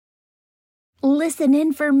Listen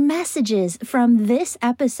in for messages from this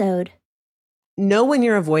episode. Know when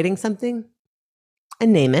you're avoiding something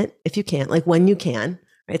and name it if you can, like when you can,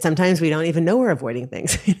 right? Sometimes we don't even know we're avoiding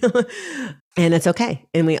things, and it's okay.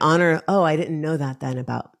 And we honor, oh, I didn't know that then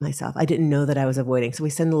about myself. I didn't know that I was avoiding. So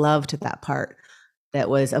we send love to that part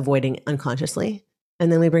that was avoiding unconsciously.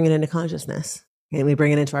 And then we bring it into consciousness and we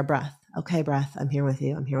bring it into our breath. Okay, breath, I'm here with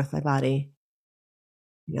you. I'm here with my body.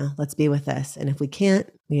 Let's be with this. And if we can't,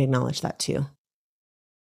 we acknowledge that too.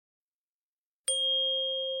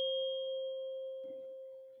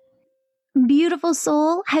 Beautiful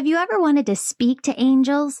soul, have you ever wanted to speak to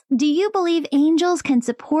angels? Do you believe angels can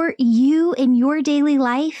support you in your daily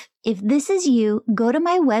life? If this is you, go to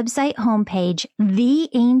my website homepage,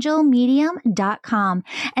 theangelmedium.com,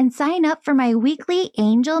 and sign up for my weekly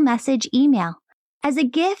angel message email. As a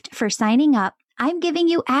gift for signing up, I'm giving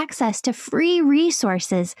you access to free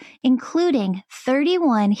resources, including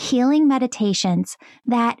 31 healing meditations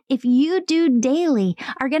that, if you do daily,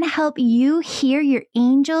 are going to help you hear your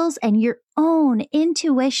angels and your own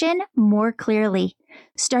intuition more clearly.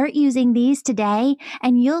 Start using these today,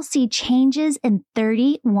 and you'll see changes in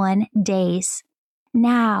 31 days.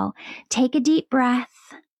 Now, take a deep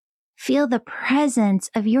breath. Feel the presence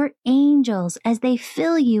of your angels as they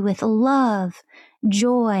fill you with love,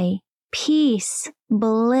 joy, peace,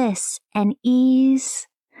 bliss, and ease.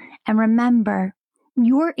 And remember,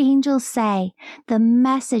 your angels say the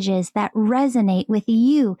messages that resonate with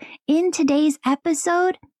you in today's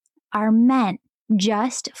episode are meant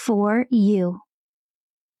just for you.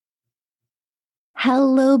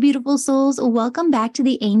 Hello, beautiful souls. Welcome back to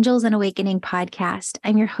the Angels and Awakening podcast.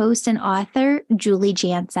 I'm your host and author, Julie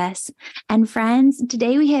Jancis. And friends,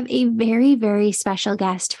 today we have a very, very special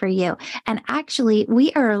guest for you. And actually,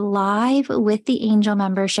 we are live with the Angel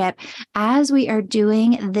membership as we are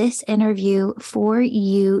doing this interview for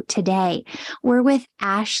you today. We're with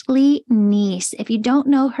Ashley Neese. If you don't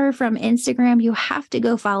know her from Instagram, you have to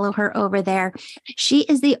go follow her over there. She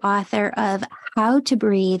is the author of How to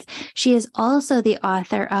Breathe. She is also the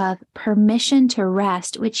author of Permission to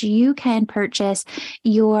Rest, which you can purchase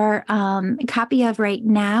your copy of right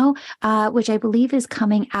now, which I believe is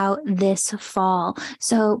coming out this fall.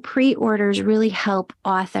 So pre-orders really help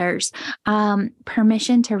authors.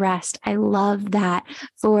 Permission to Rest. I love that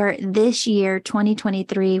for this year,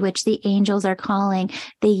 2023, which the angels are calling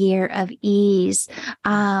the year of ease.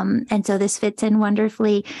 And so this fits in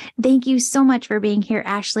wonderfully. Thank you so much for being here,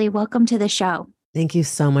 Ashley. Welcome to the show. Thank you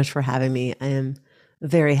so much for having me. I am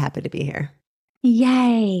very happy to be here.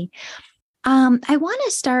 Yay. I want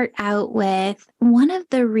to start out with one of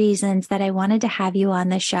the reasons that I wanted to have you on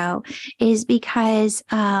the show is because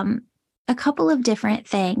a couple of different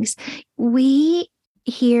things. We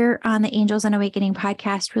here on the Angels and Awakening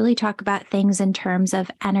podcast really talk about things in terms of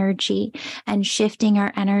energy and shifting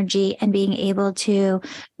our energy and being able to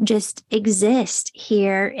just exist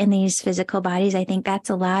here in these physical bodies. I think that's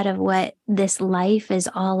a lot of what this life is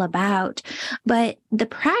all about. But the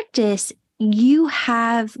practice you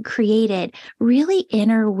have created really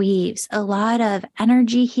interweaves a lot of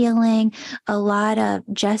energy healing, a lot of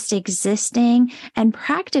just existing, and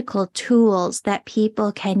practical tools that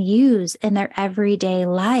people can use in their everyday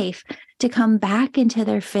life to come back into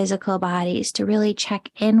their physical bodies, to really check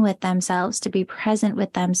in with themselves, to be present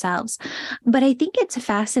with themselves. But I think it's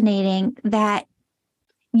fascinating that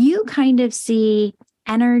you kind of see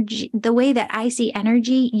energy, the way that I see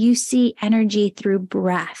energy, you see energy through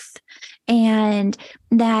breath. And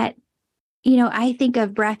that, I think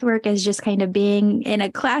of breathwork as just kind of being in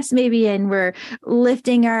a class maybe, and we're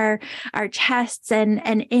lifting our chests and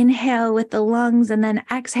inhale with the lungs and then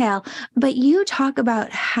exhale. But you talk about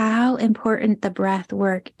how important the breath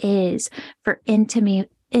work is for intimacy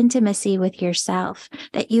with yourself,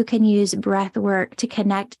 that you can use breath work to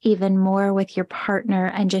connect even more with your partner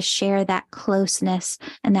and just share that closeness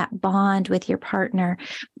and that bond with your partner,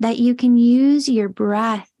 that you can use your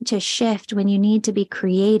breath to shift when you need to be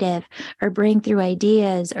creative or bring through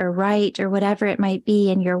ideas or write or whatever it might be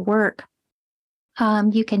in your work.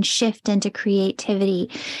 You can shift into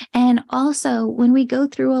creativity. And also, when we go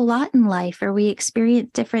through a lot in life or we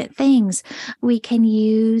experience different things, we can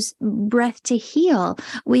use breath to heal.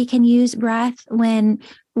 We can use breath when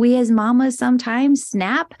we as mamas sometimes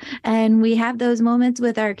snap and we have those moments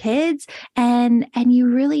with our kids. And you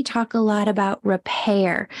really talk a lot about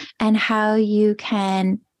repair and how you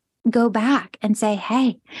can go back and say,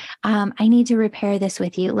 hey, I need to repair this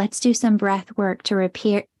with you. Let's do some breath work to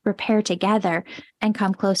repair together and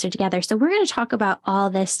come closer together. So we're going to talk about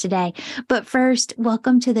all this today. But first,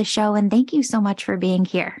 welcome to the show. And thank you so much for being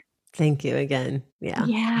here. Thank you again. Yeah.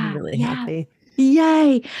 I'm really happy.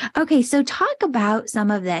 Yay. Okay. So talk about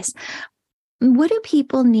some of this. What do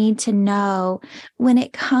people need to know when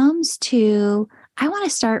it comes to? I want to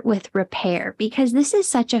start with repair because this is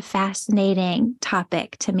such a fascinating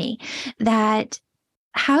topic to me that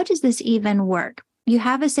how does this even work? You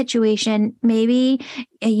have a situation, maybe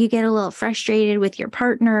you get a little frustrated with your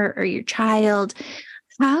partner or your child.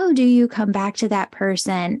 How do you come back to that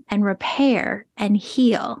person and repair and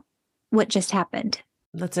heal what just happened?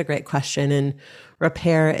 That's a great question. And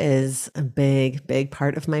repair is a big, big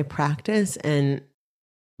part of my practice. And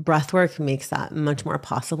breathwork makes that much more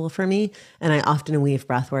possible for me. And I often weave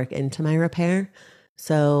breathwork into my repair.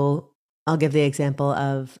 So I'll give the example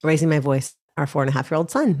of raising my voice, our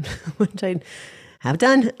 4.5-year-old son, which I have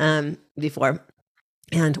done before.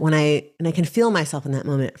 And when I can feel myself in that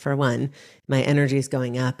moment, for one, my energy is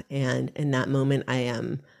going up. And in that moment, I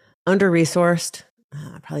am under-resourced,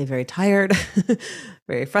 probably very tired,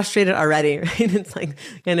 very frustrated already, right? It's like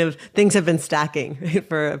kind of things have been stacking, right,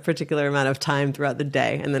 for a particular amount of time throughout the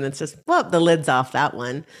day. And then it's just, whoop, the lid's off that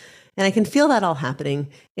one. And I can feel that all happening.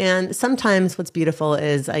 And sometimes what's beautiful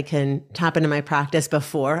is I can tap into my practice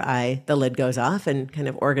before the lid goes off and kind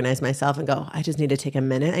of organize myself and go, I just need to take a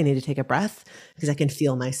minute. I need to take a breath because I can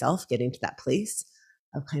feel myself getting to that place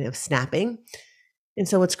of kind of snapping. And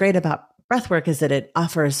so what's great about breath work is that it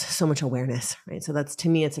offers so much awareness, right? So that's, to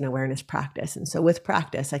me, it's an awareness practice. And so with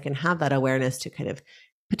practice, I can have that awareness to kind of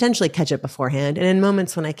potentially catch it beforehand. And in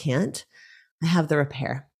moments when I can't, I have the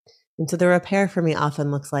repair. And so the repair for me often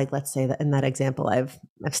looks like, let's say that in that example, I've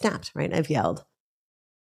snapped, right? I've yelled.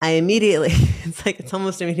 I immediately, it's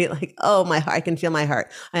almost immediate, like, oh, my heart, I can feel my heart.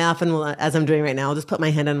 I often will, as I'm doing right now, I'll just put my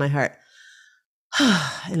hand on my heart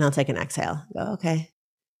and I'll take an exhale. Go, okay,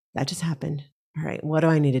 that just happened. All right, what do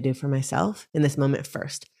I need to do for myself in this moment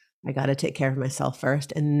first? I got to take care of myself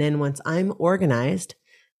first. And then once I'm organized,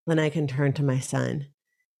 then I can turn to my son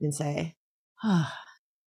and say, oh,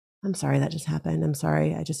 I'm sorry that just happened. I'm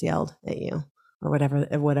sorry I just yelled at you, or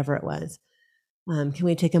whatever it was. Can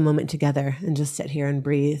we take a moment together and just sit here and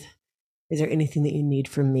breathe? Is there anything that you need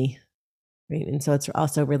from me? Right. And so it's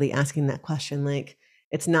also really asking that question, like,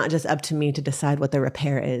 it's not just up to me to decide what the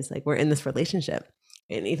repair is. Like, we're in this relationship.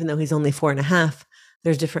 And even though he's only 4.5,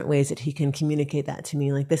 there's different ways that he can communicate that to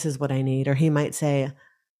me. Like, this is what I need. Or he might say,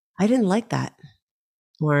 I didn't like that.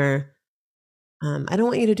 Or I don't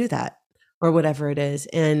want you to do that. Or whatever it is.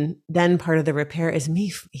 And then part of the repair is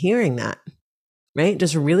me hearing that, right?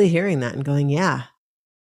 Just really hearing that and going, yeah,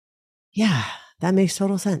 that makes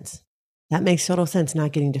total sense. That makes total sense.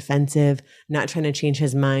 Not getting defensive, not trying to change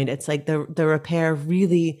his mind. It's like the repair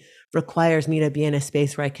really requires me to be in a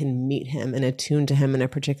space where I can meet him and attune to him in a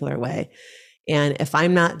particular way. And if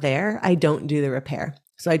I'm not there, I don't do the repair.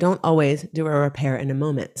 So I don't always do a repair in a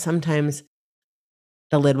moment. Sometimes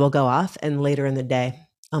the lid will go off and later in the day,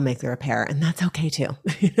 I'll make the repair, and that's okay too.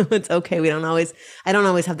 It's okay. I don't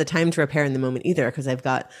always have the time to repair in the moment either, because I've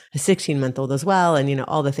got a 16-month-old as well. And,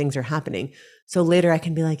 all the things are happening. So later I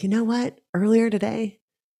can be like, you know what? Earlier today,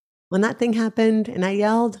 when that thing happened and I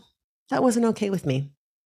yelled, that wasn't okay with me.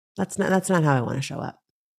 That's not how I want to show up.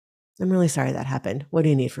 I'm really sorry that happened. What do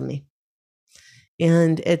you need from me?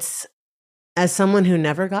 And it's, as someone who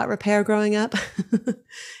never got repair growing up,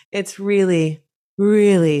 it's really,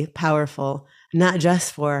 really powerful. Not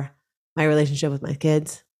just for my relationship with my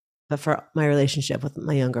kids, but for my relationship with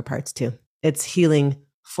my younger parts too. It's healing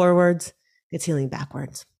forwards, it's healing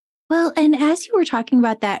backwards. Well, and as you were talking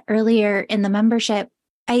about that earlier in the membership,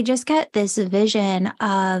 I just got this vision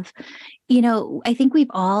of, I think we've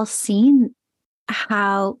all seen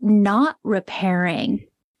how not repairing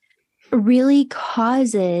really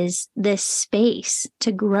causes this space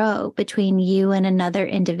to grow between you and another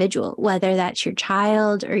individual, whether that's your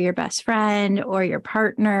child or your best friend or your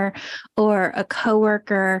partner or a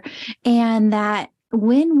coworker. And that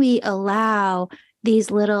when we allow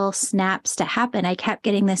these little snaps to happen, I kept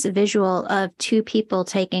getting this visual of two people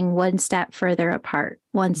taking one step further apart,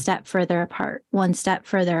 one step further apart, one step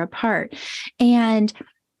further apart. And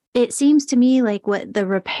it seems to me like what the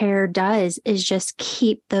repair does is just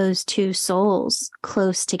keep those two souls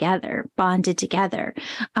close together, bonded together,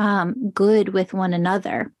 good with one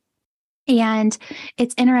another. And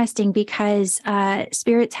it's interesting because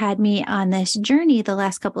Spirit's had me on this journey the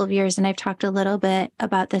last couple of years, and I've talked a little bit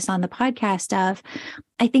about this on the podcast of,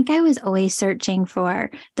 I think I was always searching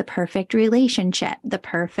for the perfect relationship, the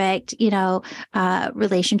perfect,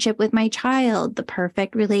 relationship with my child, the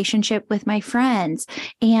perfect relationship with my friends.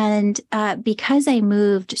 And because I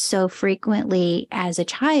moved so frequently as a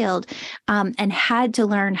child and had to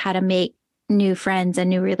learn how to make new friends and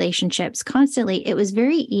new relationships constantly, it was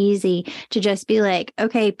very easy to just be like,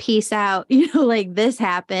 okay, peace out. Like this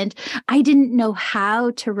happened. I didn't know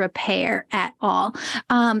how to repair at all.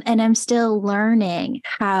 And I'm still learning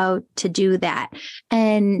how to do that.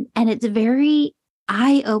 And it's very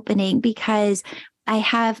eye-opening because I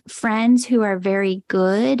have friends who are very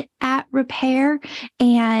good at repair,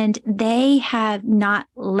 and they have not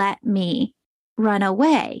let me run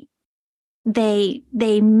away. They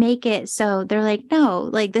make it so they're like, no,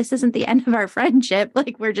 like this isn't the end of our friendship,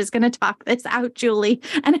 like we're just going to talk this out, Julie.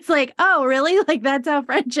 And it's like, oh really, like that's how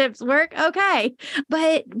friendships work, okay.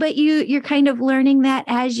 But you're kind of learning that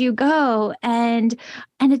as you go, and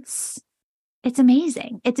it's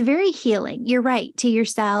amazing. It's very healing, you're right, to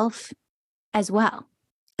yourself as well.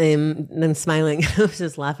 I'm smiling. I was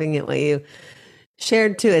just laughing at what you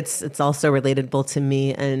shared too. It's also relatable to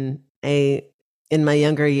me. And in my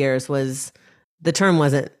younger years the term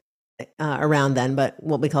wasn't around then, but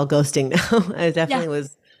what we call ghosting now. I definitely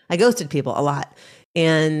was. I ghosted people a lot.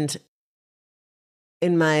 And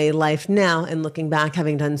in my life now, and looking back,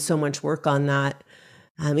 having done so much work on that,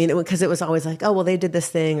 I mean, because it was always like, oh, well, they did this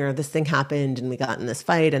thing or this thing happened and we got in this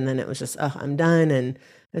fight. And then it was just, oh, I'm done. And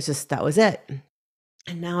that was it.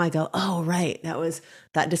 And now I go, oh, right. That was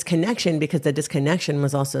that disconnection, because the disconnection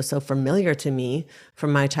was also so familiar to me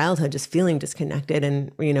from my childhood, just feeling disconnected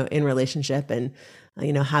and, in relationship and,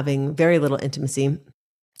 having very little intimacy.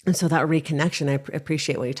 And so that reconnection, I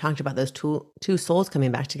appreciate what you talked about, those two souls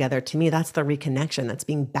coming back together. To me, that's the reconnection. That's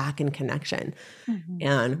being back in connection. Mm-hmm.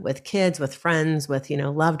 And with kids, with friends, with,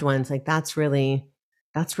 loved ones, like that's really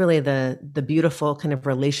the beautiful kind of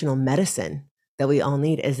relational medicine that we all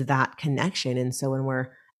need, is that connection. And so when we're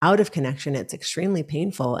out of connection, it's extremely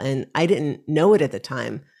painful. And I didn't know it at the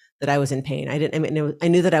time that I was in pain. I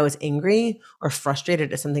knew that I was angry or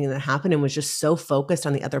frustrated at something that happened and was just so focused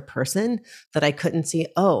on the other person that I couldn't see,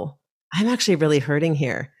 oh, I'm actually really hurting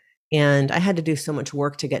here. And I had to do so much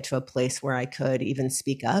work to get to a place where I could even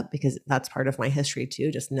speak up, because that's part of my history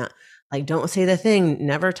too. Just not like, don't say the thing,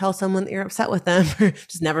 never tell someone that you're upset with them, or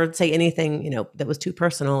just never say anything, that was too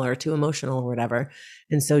personal or too emotional or whatever.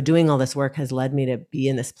 And so doing all this work has led me to be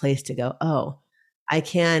in this place to go, oh, I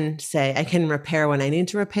can repair when I need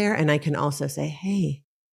to repair. And I can also say, hey,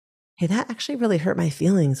 that actually really hurt my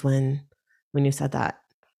feelings when you said that.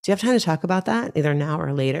 Do you have time to talk about that either now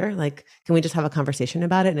or later? Like, can we just have a conversation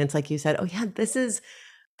about it? And it's like you said, oh yeah, this is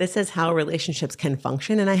how relationships can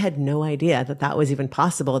function. And I had no idea that was even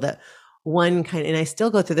possible, that and I still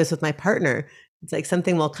go through this with my partner. It's like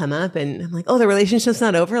something will come up and I'm like, oh, the relationship's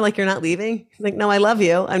not over. Like, you're not leaving. He's like, no, I love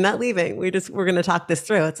you. I'm not leaving. We're going to talk this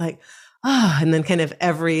through. It's like, oh, and then kind of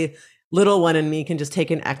every little one in me can just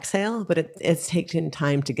take an exhale, but it's taken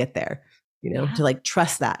time to get there, to like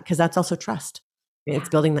trust that, because that's also trust. It's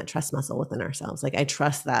building that trust muscle within ourselves. Like, I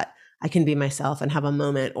trust that I can be myself and have a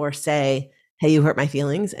moment or say, hey, you hurt my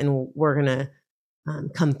feelings, and we're going to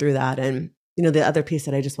come through that. And, the other piece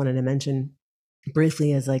that I just wanted to mention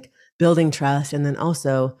briefly is like building trust. And then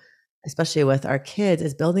also, especially with our kids,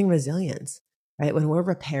 is building resilience, right? When we're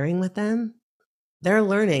repairing with them, they're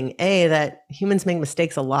learning, that humans make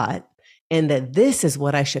mistakes a lot, and that this is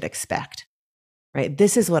what I should expect, right?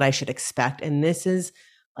 This is what I should expect. And this is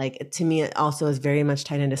like, to me, it also is very much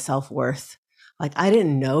tied into self-worth. Like, I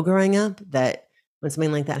didn't know growing up that when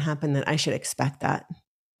something like that happened, that I should expect that.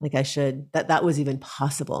 Like, that was even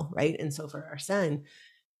possible, right? And so for our son,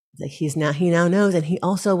 like he now knows, and he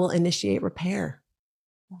also will initiate repair.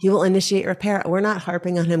 He will initiate repair. We're not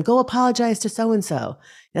harping on him, go apologize to so-and-so.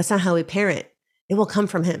 That's not how we parent. It will come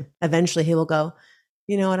from him. Eventually he will go,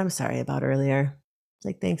 you know what, I'm sorry about earlier. It's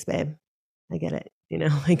like, thanks, babe. I get it.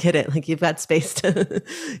 I get it. Like, you've got space to,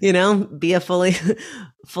 be a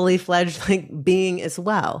fully fledged like being as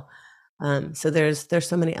well. So there's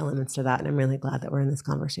so many elements to that. And I'm really glad that we're in this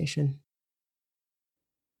conversation.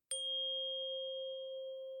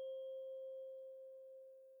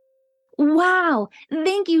 Wow.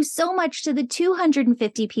 Thank you so much to the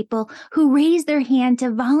 250 people who raised their hand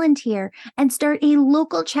to volunteer and start a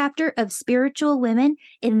local chapter of Spiritual Women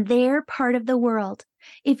in their part of the world.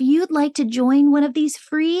 If you'd like to join one of these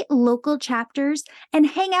free local chapters and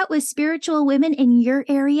hang out with spiritual women in your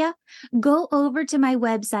area, go over to my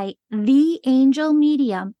website,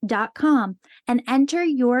 theangelmedium.com, and enter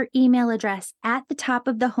your email address at the top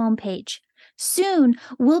of the homepage. Soon,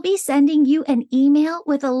 we'll be sending you an email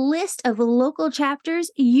with a list of local chapters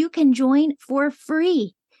you can join for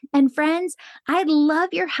free. And friends, I'd love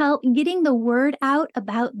your help getting the word out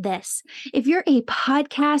about this. If you're a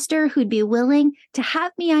podcaster who'd be willing to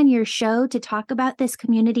have me on your show to talk about this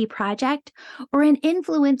community project, or an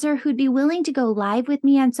influencer who'd be willing to go live with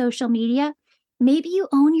me on social media, Maybe you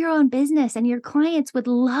own your own business and your clients would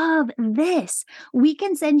love this. We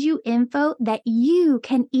can send you info that you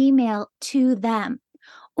can email to them.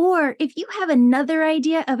 Or if you have another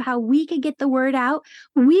idea of how we could get the word out,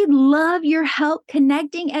 we'd love your help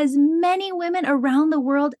connecting as many women around the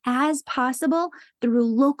world as possible through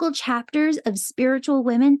local chapters of spiritual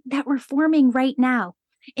women that we're forming right now.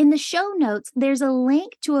 In the show notes, there's a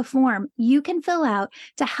link to a form you can fill out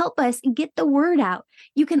to help us get the word out.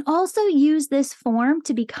 You can also use this form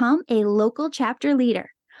to become a local chapter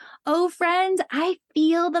leader. Oh, friends, I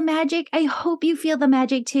feel the magic. I hope you feel the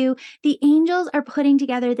magic too. The angels are putting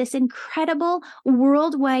together this incredible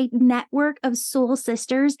worldwide network of soul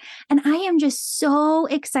sisters, and I am just so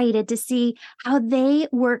excited to see how they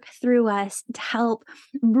work through us to help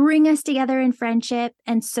bring us together in friendship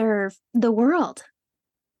and serve the world.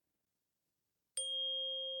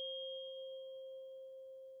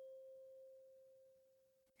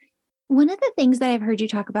 One of the things that I've heard you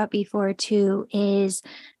talk about before too is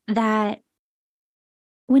that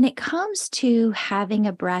when it comes to having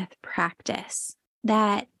a breath practice,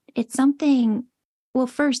 that it's something, well,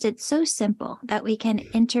 first, it's so simple that we can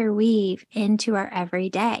interweave into our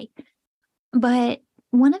everyday. But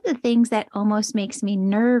one of the things that almost makes me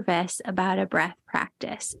nervous about a breath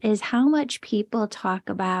practice is how much people talk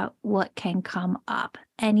about what can come up.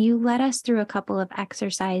 And you led us through a couple of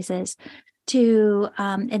exercises to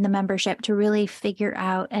in the membership to really figure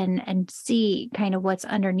out and see kind of what's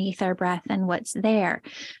underneath our breath and what's there.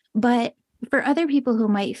 But for other people who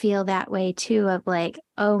might feel that way too, of like,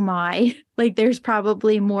 oh my, like there's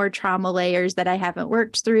probably more trauma layers that I haven't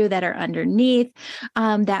worked through that are underneath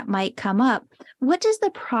that might come up. What does the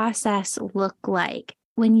process look like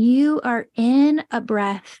when you are in a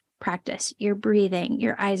breath practice? You're breathing,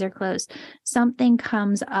 your eyes are closed, something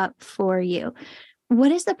comes up for you.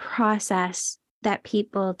 What is the process that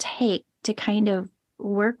people take to kind of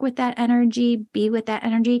work with that energy, be with that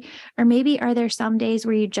energy? Or maybe are there some days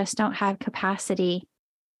where you just don't have capacity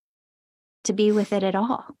to be with it at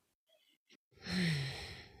all?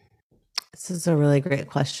 This is a really great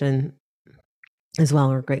question as well,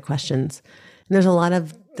 or great questions. And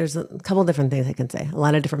there's a couple different things I can say, a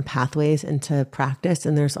lot of different pathways into practice.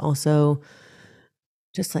 And there's also,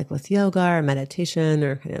 just like with yoga or meditation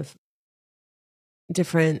or kind of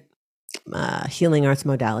different healing arts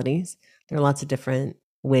modalities, there are lots of different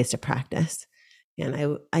ways to practice.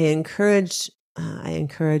 And I encourage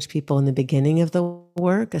people in the beginning of the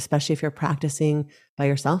work, especially if you're practicing by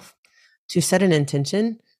yourself, to set an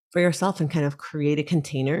intention for yourself and kind of create a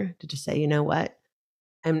container to just say, you know what,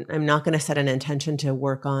 I'm not going to set an intention to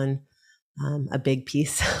work on a big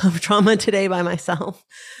piece of trauma today by myself.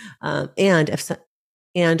 Or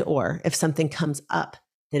if something comes up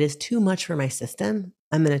that is too much for my system,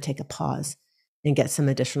 I'm going to take a pause and get some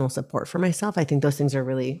additional support for myself. I think those things are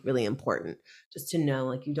really, really important. Just to know,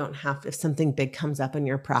 like, you don't have to, if something big comes up in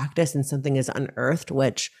your practice and something is unearthed,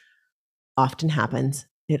 which often happens,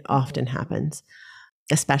 it often happens,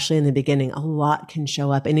 especially in the beginning, a lot can show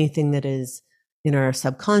up. Anything that is in our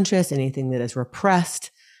subconscious, anything that is repressed.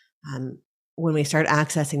 When we start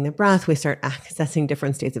accessing the breath, we start accessing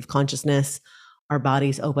different states of consciousness. Our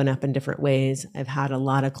bodies open up in different ways. I've had a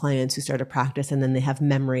lot of clients who start a practice and then they have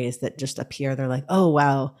memories that just appear. They're like, oh,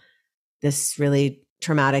 wow, this really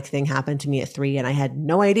traumatic thing happened to me at 3 and I had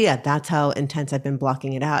no idea. That's how intense I've been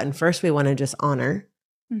blocking it out. And first we want to just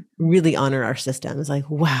really honor our system. It's like,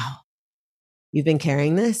 wow, you've been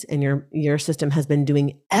carrying this and your system has been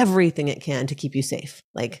doing everything it can to keep you safe.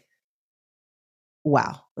 Like,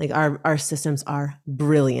 wow, like our systems are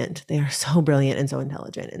brilliant. They are so brilliant and so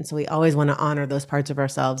intelligent. And so we always want to honor those parts of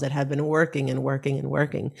ourselves that have been working and working and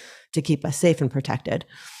working to keep us safe and protected.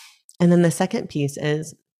 And then the second piece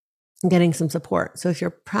is getting some support. So if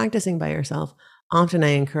you're practicing by yourself, often I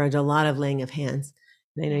encourage a lot of laying of hands.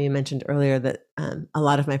 And I know you mentioned earlier that a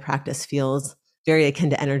lot of my practice feels very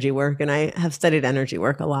akin to energy work. And I have studied energy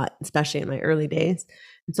work a lot, especially in my early days.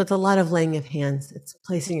 And so it's a lot of laying of hands. It's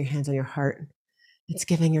placing your hands on your heart. It's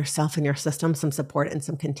giving yourself and your system some support and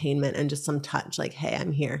some containment and just some touch, like, hey,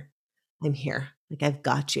 I'm here. I'm here. Like, I've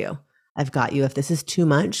got you. I've got you. If this is too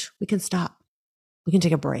much, we can stop. We can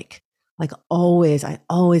take a break. Like always, I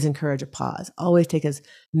always encourage a pause. Always take as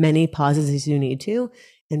many pauses as you need to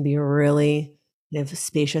and be really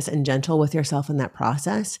spacious and gentle with yourself in that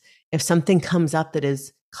process. If something comes up that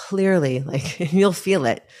is clearly, like, you'll feel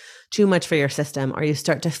it, too much for your system, or you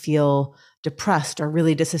start to feel depressed or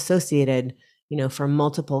really disassociated, for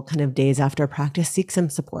multiple kind of days after practice, seek some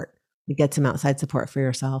support. Get some outside support for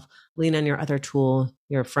yourself. Lean on your other tool,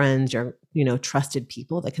 your friends, your, trusted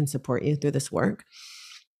people that can support you through this work.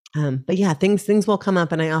 But yeah, things will come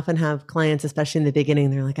up, and I often have clients, especially in the beginning,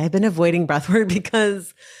 they're like, "I've been avoiding breathwork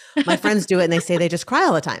because my friends do it, and they say they just cry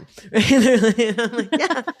all the time." Right? And I'm like,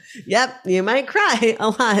 "Yeah, yep, you might cry a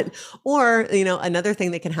lot." Or another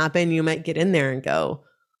thing that can happen, you might get in there and go,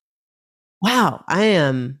 "Wow,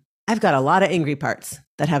 I've got a lot of angry parts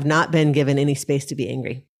that have not been given any space to be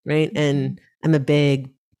angry." Right? And I'm a big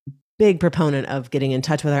proponent of getting in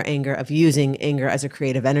touch with our anger, of using anger as a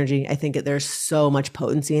creative energy. I think there's so much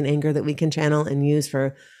potency in anger that we can channel and use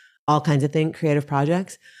for all kinds of things, creative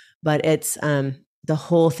projects. But it's the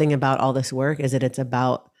whole thing about all this work is that it's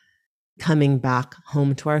about coming back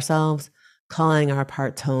home to ourselves, calling our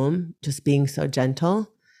parts home, just being so gentle.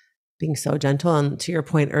 Being so gentle. And to your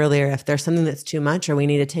point earlier, if there's something that's too much or we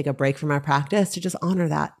need to take a break from our practice, to just honor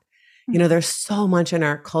that. There's so much in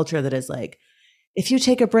our culture that is like, if you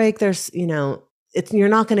take a break, you're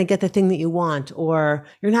not going to get the thing that you want, or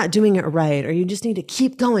you're not doing it right, or you just need to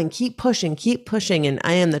keep going, keep pushing. And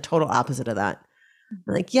I am the total opposite of that.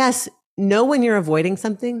 I'm like, yes, know when you're avoiding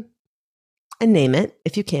something and name it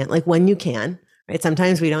if you can't, like when you can, right?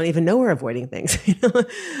 Sometimes we don't even know we're avoiding things,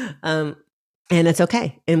 and it's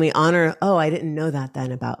okay. And we honor, oh, I didn't know that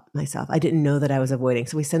then about myself. I didn't know that I was avoiding.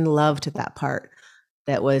 So we send love to that part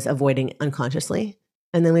that was avoiding unconsciously.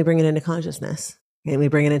 And then we bring it into consciousness. And we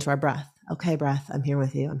bring it into our breath. Okay, breath, I'm here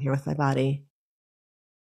with you. I'm here with my body.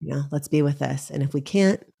 Let's be with this. And if we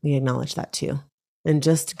can't, we acknowledge that too. And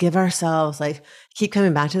just give ourselves, like, keep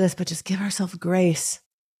coming back to this, but just give ourselves grace.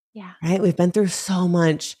 Yeah. Right? We've been through so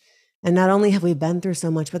much. And not only have we been through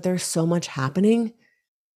so much, but there's so much happening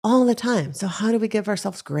all the time. So how do we give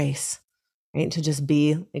ourselves grace? Right? To just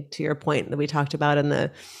be, like, to your point that we talked about in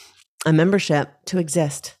a membership, to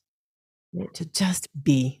exist, right? To just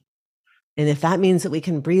be. And if that means that we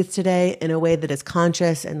can breathe today in a way that is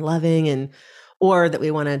conscious and loving, or that we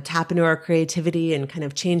want to tap into our creativity and kind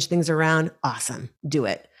of change things around, awesome, do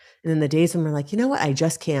it. And then the days when we're like, you know what, I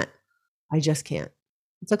just can't.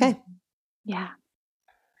 It's okay. Yeah.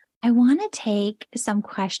 I want to take some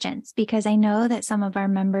questions because I know that some of our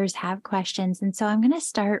members have questions. And so I'm going to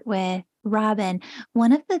start with Robin.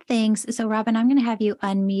 One of the things, so Robin, I'm going to have you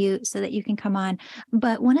unmute so that you can come on.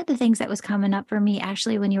 But one of the things that was coming up for me,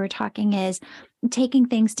 Ashley, when you were talking is taking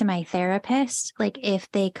things to my therapist. Like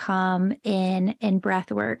if they come in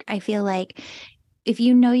breath work, I feel like if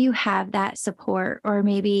you have that support, or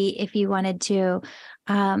maybe if you wanted to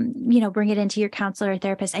bring it into your counselor or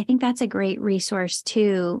therapist, I think that's a great resource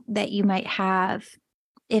too that you might have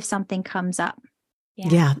if something comes up.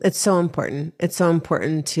 Yeah, it's so important. It's so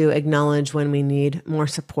important to acknowledge when we need more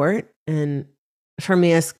support. And for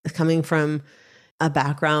me, as coming from a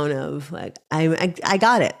background of like, I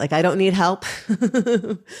got it. Like, I don't need help.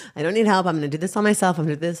 I don't need help. I'm going to do this on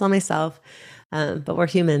myself. But we're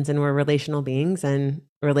humans and we're relational beings, and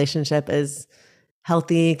relationship is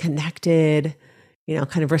healthy, connected,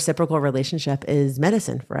 kind of reciprocal relationship is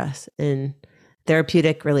medicine for us. And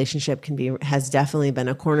therapeutic relationship has definitely been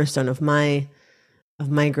a cornerstone of my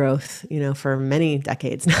growth, for many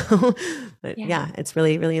decades now. But yeah, it's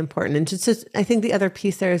really, really important. And just, I think the other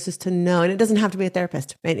piece there is just to know, and it doesn't have to be a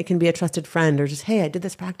therapist, right? It can be a trusted friend, or just, hey, I did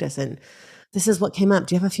this practice and this is what came up.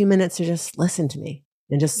 Do you have a few minutes to just listen to me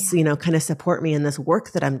and just, kind of support me in this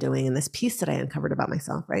work that I'm doing and this piece that I uncovered about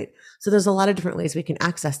myself, right? So there's a lot of different ways we can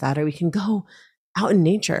access that, or we can go out in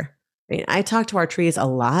nature. Right? I talk to our trees a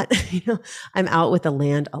lot. I'm out with the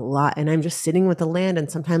land a lot, and I'm just sitting with the land.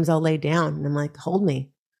 And sometimes I'll lay down and I'm like, hold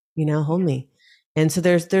me, hold me. And so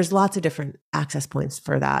there's lots of different access points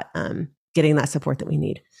for that, getting that support that we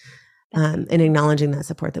need, and acknowledging that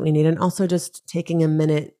support that we need. And also just taking a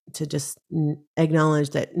minute to just acknowledge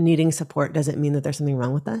that needing support doesn't mean that there's something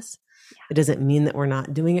wrong with us. It doesn't mean that we're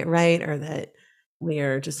not doing it right, or that we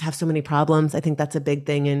are just have so many problems. I think that's a big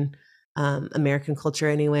thing in American culture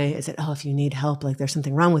anyway, is that, oh, if you need help, like there's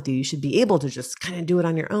something wrong with you, you should be able to just kind of do it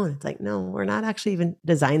on your own. It's like, no, we're not actually even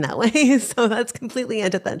designed that way. So that's completely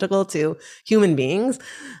antithetical to human beings,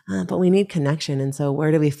 but we need connection. And so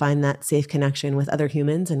where do we find that safe connection with other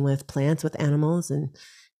humans and with plants, with animals, and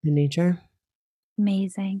in nature?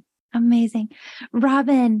 Amazing.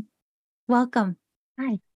 Robin, welcome.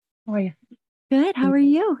 Hi, how are you? Good. How are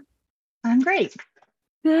you? I'm great.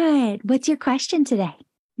 Good. What's your question today?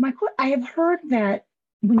 I have heard that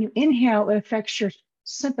when you inhale, it affects your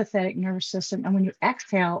sympathetic nervous system, and when you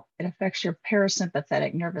exhale, it affects your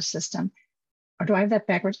parasympathetic nervous system. Or do I have that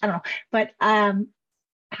backwards? I don't know. But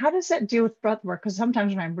how does that deal with breath work? Because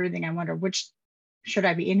sometimes when I'm breathing, I wonder which should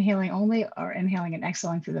I be inhaling only, or inhaling and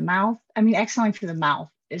exhaling through the mouth? I mean, exhaling through the mouth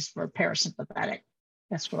is for parasympathetic.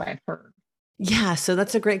 That's what I've heard. Yeah, so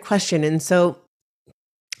that's a great question. And so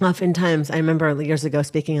oftentimes I remember years ago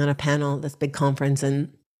speaking on a panel, this big conference,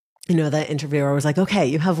 and the interviewer was like, okay,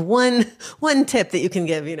 you have one tip that you can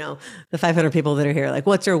give, the 500 people that are here. Like,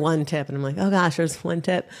 what's your one tip? And I'm like, oh gosh, there's one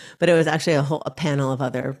tip. But it was actually a panel of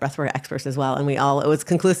other breathwork experts as well. And it was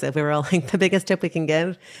conclusive. We were all like, the biggest tip we can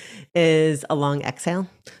give is a long exhale.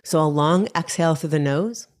 So a long exhale through the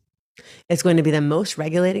nose is going to be the most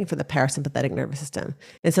regulating for the parasympathetic nervous system.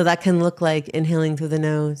 And so that can look like inhaling through the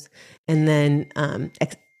nose and then,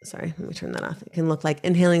 sorry, let me turn that off. It can look like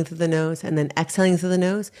inhaling through the nose and then exhaling through the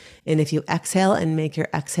nose. And if you exhale and make your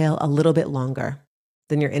exhale a little bit longer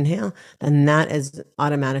than your inhale, then that is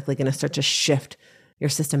automatically going to start to shift your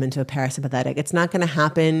system into a parasympathetic. It's not going to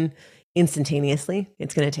happen instantaneously.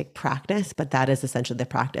 It's going to take practice, but that is essentially the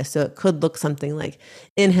practice. So it could look something like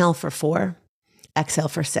inhale for 4, exhale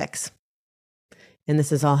for 6. And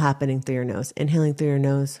this is all happening through your nose. Inhaling through your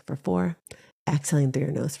nose for 4, exhaling through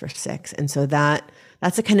your nose for 6. And so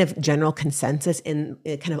that's a kind of general consensus in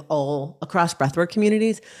kind of all across breathwork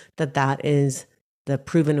communities that is the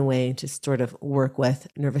proven way to sort of work with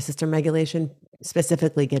nervous system regulation,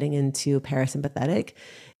 specifically getting into parasympathetic.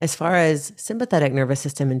 As far as sympathetic nervous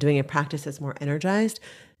system and doing a practice that's more energized,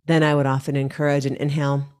 then I would often encourage an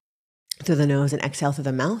inhale through the nose and exhale through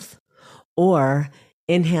the mouth, or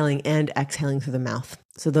inhaling and exhaling through the mouth.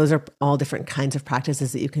 So those are all different kinds of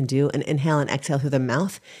practices that you can do. And inhale and exhale through the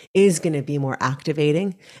mouth is going to be more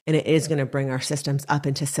activating, and it is going to bring our systems up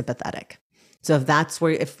into sympathetic. So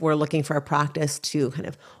if we're looking for a practice to kind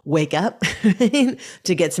of wake up, right,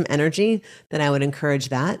 to get some energy, then I would encourage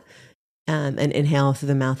that. And inhale through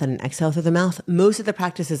the mouth and exhale through the mouth. Most of the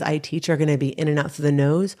practices I teach are going to be in and out through the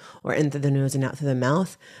nose, or in through the nose and out through the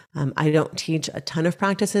mouth. I don't teach a ton of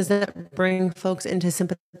practices that bring folks into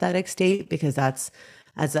sympathetic state, because that's,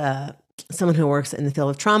 as someone who works in the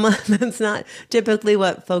field of trauma, that's not typically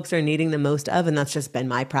what folks are needing the most of. And that's just been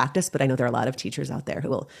my practice. But I know there are a lot of teachers out there who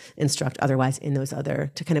will instruct otherwise in those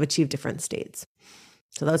to kind of achieve different states.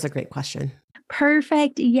 So that was a great question.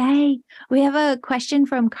 Perfect. Yay. We have a question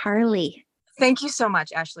from Carly. Thank you so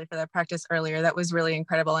much, Ashley, for that practice earlier. That was really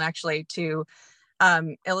incredible. And actually, to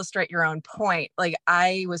illustrate your own point, like,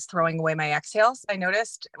 I was throwing away my exhales. I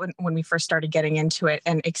noticed when we first started getting into it,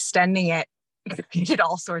 and extending it created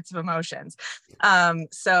all sorts of emotions.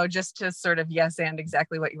 So just to sort of yes and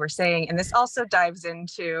exactly what you were saying. And this also dives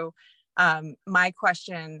into my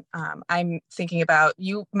question. I'm thinking about,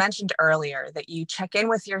 you mentioned earlier that you check in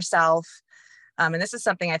with yourself. And this is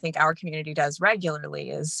something I think our community does regularly,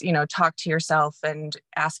 is, talk to yourself and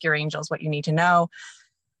ask your angels what you need to know.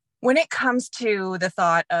 When it comes to the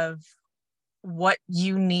thought of what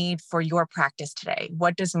you need for your practice today,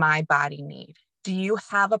 what does my body need? Do you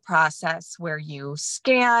have a process where you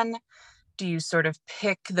scan? Do you sort of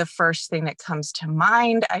pick the first thing that comes to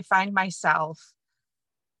mind? I find myself,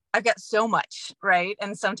 I've got so much, right?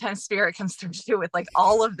 And sometimes spirit comes through too with like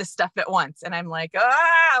all of this stuff at once. And I'm like,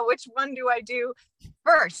 which one do I do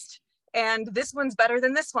first? And this one's better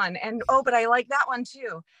than this one. And, but I like that one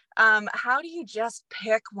too. How do you just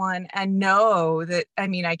pick one and know that,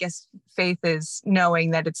 I guess faith is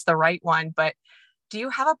knowing that it's the right one, but do you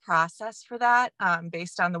have a process for that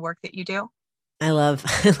based on the work that you do? I love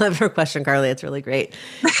your question, Carly. It's really great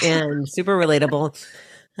and super relatable.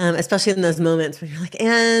 Especially in those moments when you're like,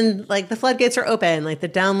 and like the floodgates are open, like the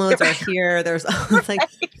downloads are here. There's like,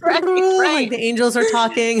 like the angels are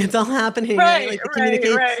talking. It's all happening. Right?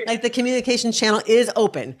 Like the communication channel is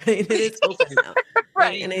open. Right? It is open now.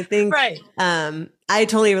 Right. And I think I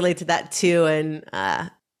totally relate to that too. And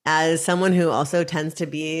as someone who also tends to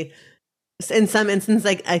be, in some instances,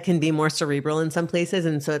 like I can be more cerebral in some places.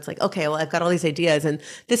 And so it's like, okay, well, I've got all these ideas and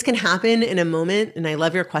this can happen in a moment. And I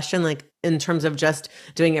love your question, like in terms of just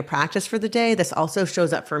doing a practice for the day. This also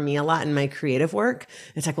shows up for me a lot in my creative work.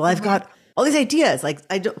 It's like, well, I've got all these ideas. Like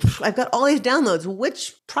I've got all these downloads.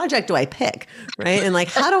 Which project do I pick? Right. And like,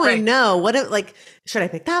 how do I know should I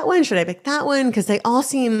pick that one? Should I pick that one? Cause they all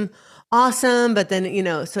seem awesome. But then,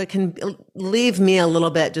 so it can leave me a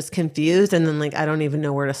little bit just confused. And then like, I don't even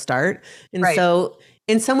know where to start. And so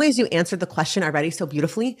in some ways you answered the question already so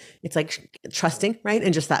beautifully. It's like trusting, right?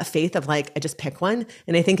 And just that faith of like, I just pick one.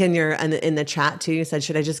 And I think in the chat too, you said,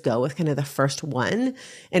 should I just go with kind of the first one?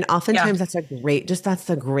 And oftentimes that's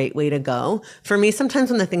a great way to go. For me, sometimes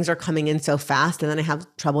when the things are coming in so fast and then I have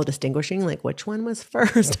trouble distinguishing like which one was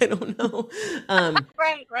first, I don't know.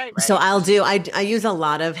 Right. So I use a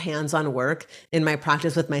lot of hands-on work in my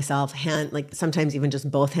practice with myself, like sometimes even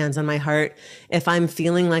just both hands on my heart. If I'm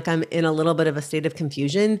feeling like I'm in a little bit of a state of confusion,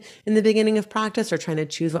 confusion in the beginning of practice or trying to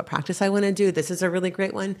choose what practice I want to do, this is a really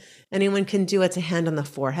great one. Anyone can do. It's a hand on the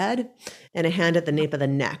forehead and a hand at the nape of the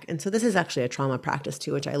neck. And so this is actually a trauma practice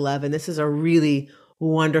too, which I love. And this is a really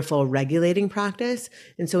wonderful regulating practice.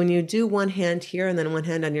 And so when you do one hand here and then one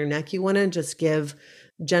hand on your neck, you want to just give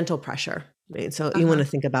gentle pressure, right? So you want to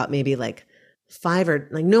think about maybe like 5 or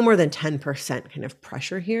like no more than 10% kind of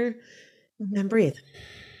pressure here, and breathe.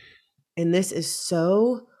 And this is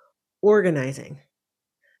so organizing.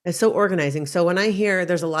 It's so organizing. So when I hear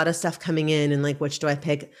there's a lot of stuff coming in and like, which do I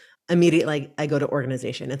pick? Immediately, like I go to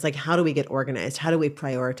organization. It's like, how do we get organized? How do we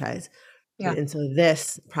prioritize? Yeah. And so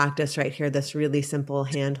this practice right here, this really simple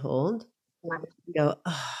hand hold, go,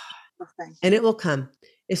 oh, and it will come.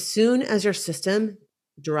 As soon as your system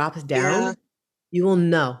drops down, you will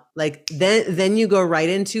know. Like then you go right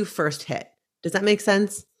into first hit. Does that make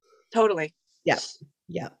sense? Totally. Yeah.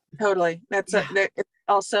 Yeah. Totally. That's it's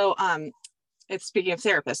also, it's speaking of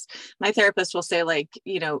therapists, my therapist will say like,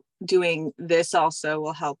 you know, doing this also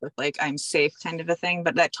will help with like, I'm safe kind of a thing,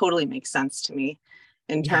 but that totally makes sense to me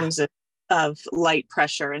in terms of light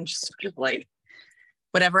pressure and just sort of like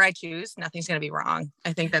whatever I choose, nothing's going to be wrong.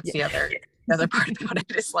 I think that's the other part about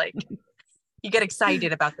it is like, you get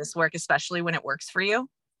excited about this work, especially when it works for you.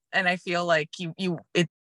 And I feel like you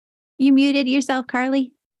muted yourself,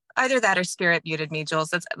 Carly. Either that or spirit muted me, Jules.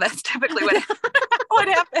 That's typically what what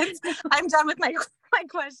happens. I'm done with my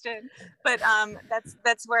question, but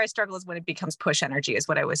that's where I struggle is when it becomes push energy, is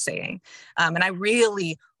what I was saying. And I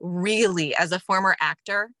really, really, as a former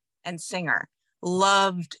actor and singer,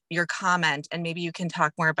 loved your comment, and maybe you can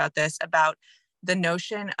talk more about this, about the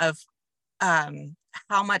notion of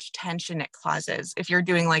how much tension it causes if you're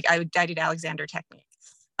doing like I did Alexander technique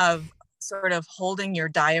of sort of holding your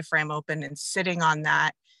diaphragm open and sitting on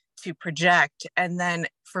that to project. And then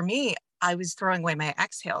for me, I was throwing away my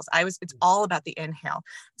exhales. It's all about the inhale.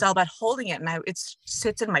 It's all about holding it. And it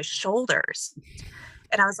sits in my shoulders.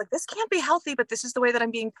 And I was like, this can't be healthy, but this is the way that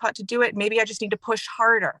I'm being taught to do it. Maybe I just need to push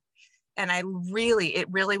harder. And it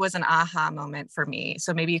really was an aha moment for me.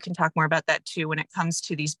 So maybe you can talk more about that too. When it comes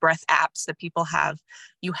to these breath apps that people have,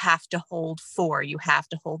 you have to hold 4, you have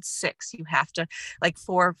to hold 6, you have to like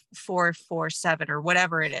 4, 4, 4, 7, or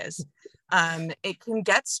whatever it is. It can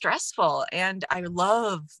get stressful. And I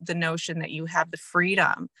love the notion that you have the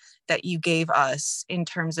freedom that you gave us in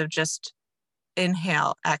terms of just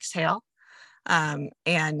inhale, exhale,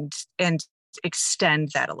 and extend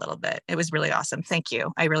that a little bit. It was really awesome. Thank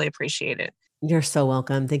you. I really appreciate it. You're so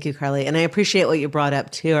welcome. Thank you, Carly. And I appreciate what you brought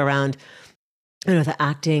up too around, the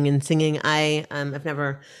acting and singing. I've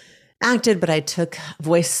never acted, but I took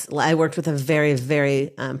voice. I worked with a very,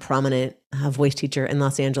 very prominent voice teacher in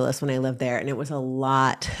Los Angeles when I lived there. And it was a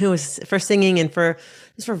lot. It was for singing and for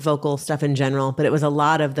vocal stuff in general, but it was a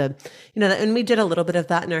lot of the, and we did a little bit of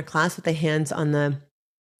that in our class with the hands on the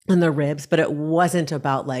ribs, but it wasn't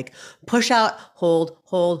about like push out, hold.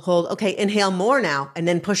 Okay, inhale more now, and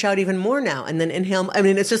then push out even more now, and then inhale. I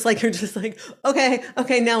mean, it's just like, you're just like,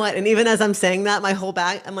 okay, now what? And even as I'm saying that, my whole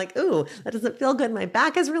back, I'm like, ooh, that doesn't feel good. My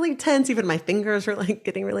back is really tense. Even my fingers are like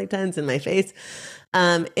getting really tense in my face.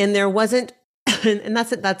 And there wasn't, and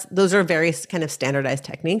those are various kind of standardized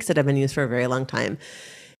techniques that have been used for a very long time.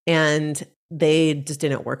 And they just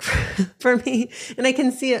didn't work for me. And I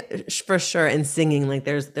can see it for sure in singing, like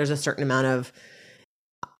there's a certain amount of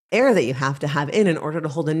air that you have to have in order to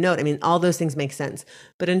hold a note. I mean, all those things make sense.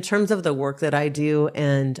 But in terms of the work that I do,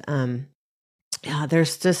 and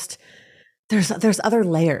there's other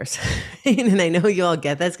layers. And I know you all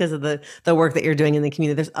get this because of the work that you're doing in the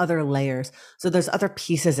community. There's other layers. So there's other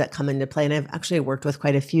pieces that come into play. And I've actually worked with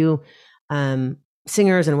quite a few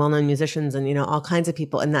singers and well-known musicians and, all kinds of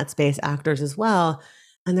people in that space, actors as well.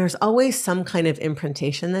 And there's always some kind of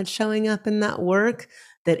imprintation that's showing up in that work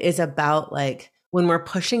that is about like, when we're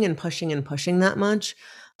pushing and pushing and pushing that much,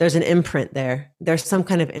 there's an imprint there. There's some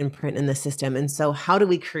kind of imprint in the system. And so how do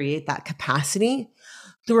we create that capacity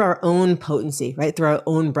through our own potency, right? Through our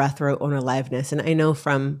own breath, through our own aliveness. And I know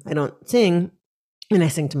I don't sing, and I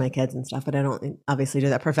sing to my kids and stuff, but I don't obviously do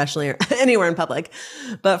that professionally or anywhere in public.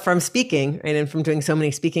 But from speaking, right, and from doing so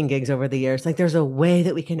many speaking gigs over the years, like there's a way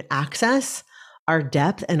that we can access our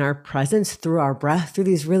depth and our presence through our breath, through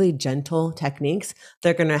these really gentle techniques.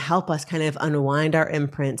 They're going to help us kind of unwind our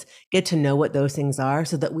imprints, get to know what those things are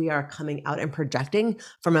so that we are coming out and projecting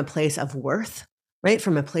from a place of worth, right?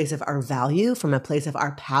 From a place of our value, from a place of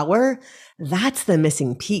our power. That's the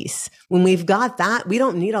missing piece. When we've got that, we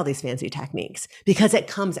don't need all these fancy techniques because it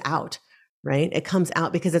comes out, right? It comes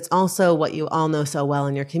out because it's also what you all know so well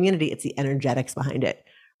in your community. It's the energetics behind it,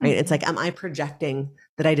 right? It's like, am I projecting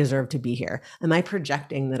that I deserve to be here? Am I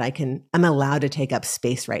projecting that I'm allowed to take up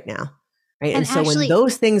space right now? Right. And so when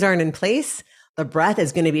those things aren't in place, the breath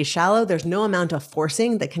is going to be shallow. There's no amount of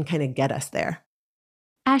forcing that can kind of get us there.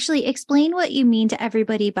 Ashley, explain what you mean to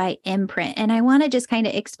everybody by imprint. And I want to just kind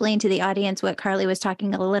of explain to the audience what Carly was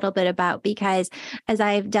talking a little bit about, because as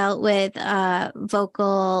I've dealt with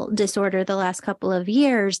vocal disorder the last couple of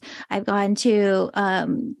years, I've gone to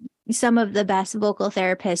some of the best vocal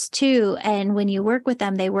therapists too. And when you work with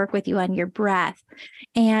them, they work with you on your breath.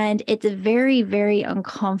 And it's very, very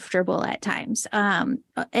uncomfortable at times. And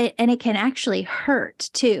it can actually hurt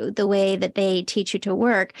too, the way that they teach you to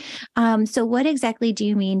work. So what exactly do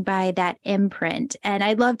you mean by that imprint? And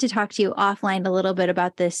I'd love to talk to you offline a little bit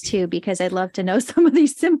about this too, because I'd love to know some of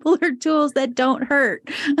these simpler tools that don't hurt.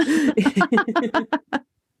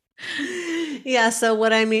 Yeah. So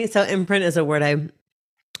what I mean, so imprint is a word I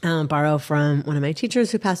borrow from one of my teachers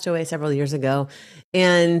who passed away several years ago.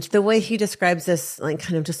 And the way he describes this, like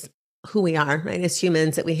kind of just who we are, right? As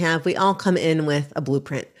humans that we all come in with a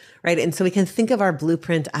blueprint, right? And so we can think of our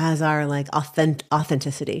blueprint as our like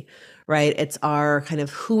authenticity, right? It's our kind of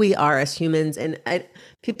who we are as humans. And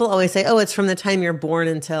people always say, oh, it's from the time you're born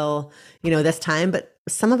until, this time. But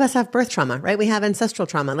some of us have birth trauma, right? We have ancestral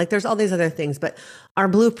trauma. Like there's all these other things, but our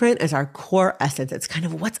blueprint is our core essence. It's kind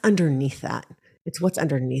of what's underneath that. It's what's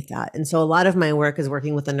underneath that. And so a lot of my work is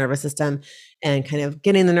working with the nervous system and kind of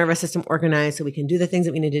getting the nervous system organized so we can do the things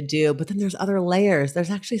that we need to do. But then there's other layers. There's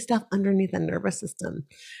actually stuff underneath the nervous system.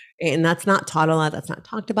 And that's not taught a lot. That's not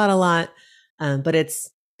talked about a lot. But it's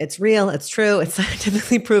real. It's true. It's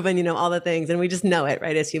scientifically proven, all the things. And we just know it,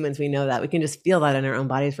 right? As humans, we know that. We can just feel that in our own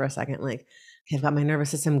bodies for a second. Like, okay, I've got my nervous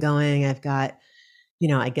system going. I've got,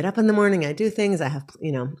 I get up in the morning, I do things. I have,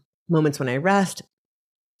 moments when I rest.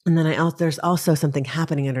 And then there's also something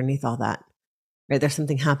happening underneath all that, right? There's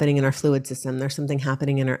something happening in our fluid system. There's something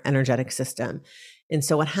happening in our energetic system. And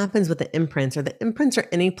so what happens with the imprints are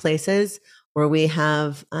any places where we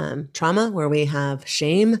have trauma, where we have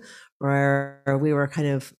shame, where we were kind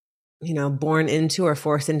of, born into or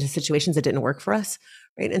forced into situations that didn't work for us,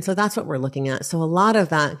 right? And so that's what we're looking at. So a lot of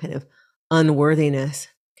that kind of unworthiness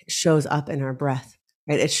shows up in our breath.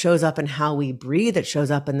 Right? It shows up in how we breathe. It shows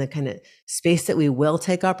up in the kind of space that we will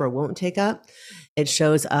take up or won't take up. It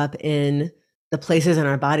shows up in the places in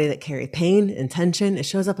our body that carry pain and tension. It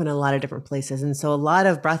shows up in a lot of different places. And so a lot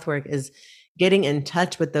of breath work is getting in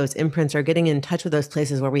touch with those imprints or getting in touch with those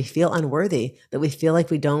places where we feel unworthy, that we feel like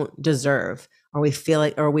we don't deserve, or we feel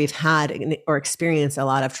like, or we've had or experienced a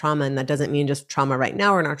lot of trauma. And that doesn't mean just trauma right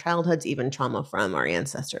now or in our childhoods, even trauma from our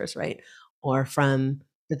ancestors, right? Or from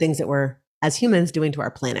the things that we're as humans doing to our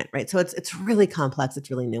planet, right? So it's really complex. It's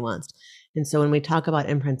really nuanced. And so when we talk about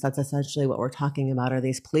imprints, that's essentially what we're talking about are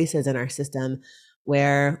these places in our system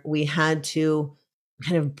where we had to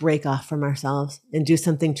kind of break off from ourselves and do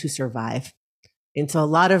something to survive. And so a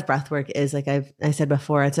lot of breath work is, like I said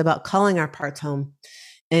before, it's about calling our parts home.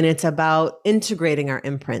 And it's about integrating our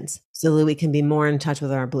imprints so that we can be more in touch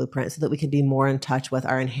with our blueprint, so that we can be more in touch with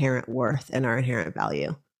our inherent worth and our inherent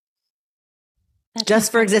value. That's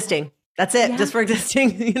just for existing. That's it. Yeah. Just for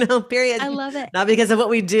existing, period. I love it. Not because of what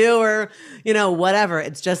we do or, whatever.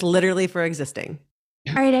 It's just literally for existing.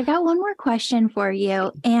 All right. I've got one more question for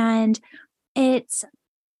you. And it's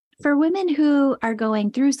for women who are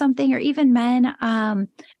going through something, or even men,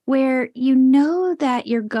 where that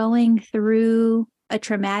you're going through a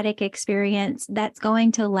traumatic experience that's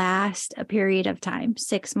going to last a period of time,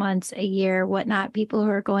 6 months, a year, whatnot. People who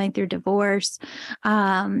are going through divorce,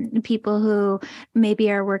 people who maybe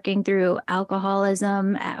are working through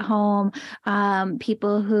alcoholism at home,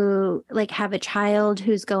 people who have a child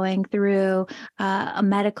who's going through a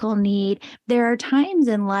medical need. There are times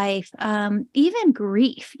in life, even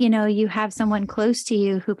grief, you have someone close to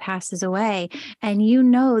you who passes away, and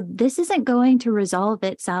this isn't going to resolve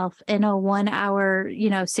itself in a 1 hour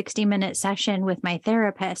 60-minute session with my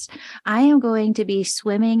therapist. I am going to be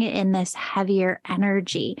swimming in this heavier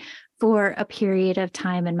energy for a period of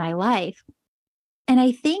time in my life. And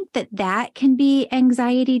I think that can be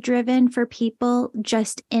anxiety driven for people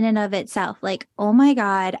just in and of itself. Like, oh my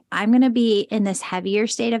God, I'm going to be in this heavier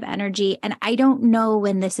state of energy, and I don't know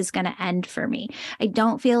when this is going to end for me. I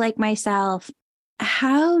don't feel like myself.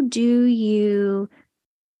 How do you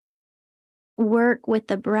work with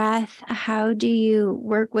the breath? How do you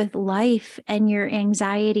work with life and your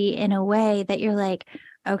anxiety in a way that you're like,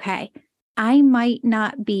 okay, I might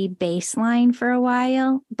not be baseline for a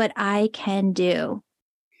while, but I can do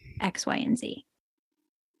X, Y, and Z?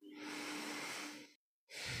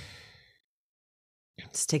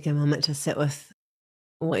 Just take a moment to sit with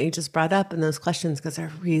what you just brought up and those questions, because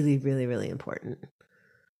they're really, really, really important.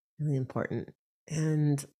 Really important.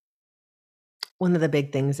 And one of the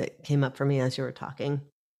big things that came up for me as you were talking,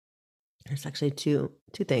 there's actually two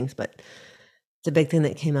things, but the big thing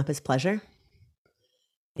that came up is pleasure.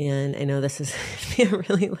 And I know this is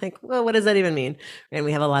really like, well, what does that even mean? And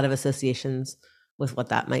we have a lot of associations with what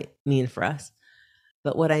that might mean for us.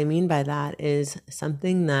 But what I mean by that is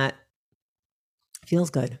something that feels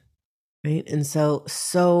good, right? And so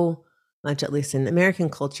much, at least in American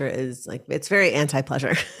culture, is like, it's very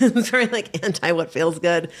anti-pleasure. It's very like anti what feels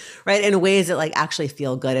good, right? In ways that like actually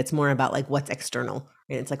feel good. It's more about like what's external,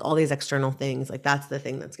 right? It's like all these external things, like that's the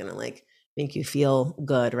thing that's going to like make you feel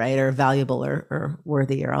good, right? Or valuable or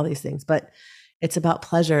worthy or all these things. But it's about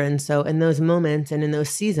pleasure. And so in those moments and in those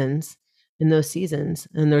seasons and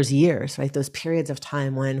those years, right? Those periods of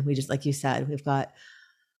time when we just, like you said, we've got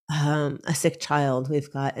a sick child,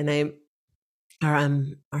 we've got, and our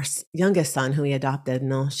youngest son who we adopted,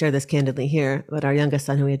 and I'll share this candidly here, but our youngest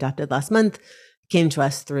son who we adopted last month came to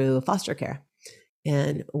us through foster care.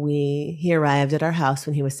 And he arrived at our house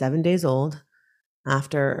when he was 7 days old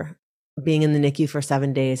after being in the NICU for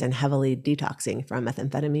 7 days and heavily detoxing from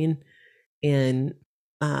methamphetamine. And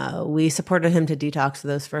we supported him to detox for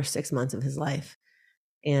those first 6 months of his life.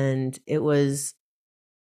 And it was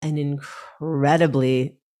an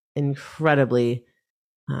incredibly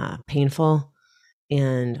painful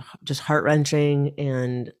and just heart-wrenching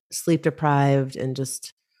and sleep deprived and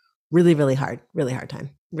just really, really hard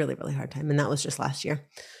time. And that was just last year.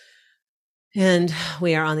 And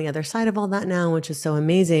we are on the other side of all that now, which is so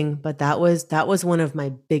amazing. But that was one of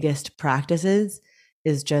my biggest practices,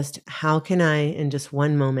 is just how can I, in just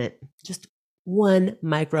one moment, just one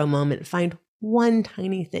micro moment, find one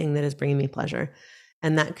tiny thing that is bringing me pleasure.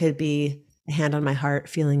 And that could be a hand on my heart,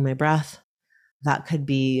 feeling my breath. That could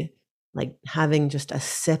be like having just a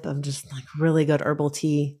sip of just like really good herbal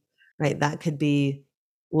tea, right? That could be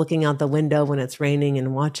looking out the window when it's raining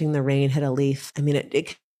and watching the rain hit a leaf. I mean,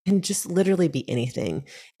 it can just literally be anything.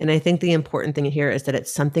 And I think the important thing here is that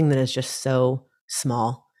it's something that is just so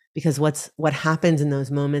small, because what happens in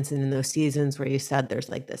those moments and in those seasons where you said there's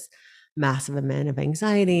like this massive amount of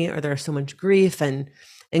anxiety, or there's so much grief, and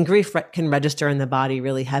grief can register in the body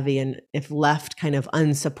really heavy. And if left kind of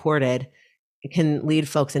unsupported, it can lead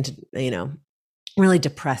folks into, really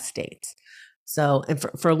depressed states. So, and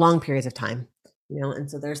for long periods of time,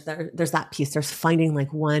 and so there's that piece. There's finding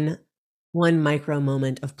like one micro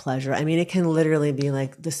moment of pleasure. I mean, it can literally be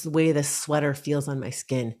like this way this sweater feels on my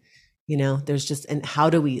skin, there's just, and how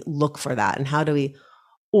do we look for that? And how do we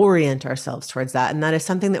orient ourselves towards that? And that is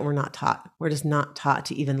something that we're not taught. We're just not taught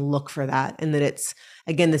to even look for that. And that it's,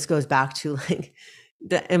 again, this goes back to like,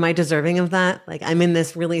 am I deserving of that? Like, I'm in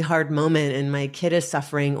this really hard moment and my kid is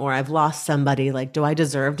suffering, or I've lost somebody. Like, do I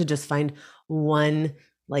deserve to just find one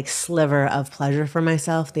like sliver of pleasure for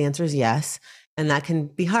myself? The answer is yes. And that can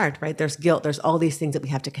be hard, right? There's guilt. There's all these things that we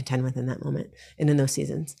have to contend with in that moment and in those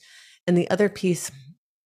seasons. And the other piece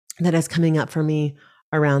that is coming up for me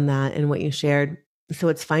around that and what you shared, so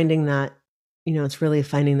it's finding that, it's really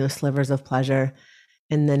finding those slivers of pleasure.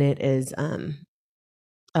 And then it is,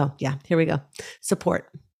 oh yeah, here we go. Support,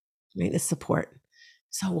 right? It's support.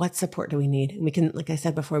 So what support do we need? And we can, like I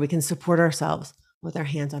said before, we can support ourselves with our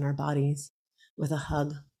hands on our bodies, with a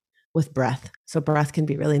hug, with breath. So breath can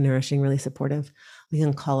be really nourishing, really supportive. We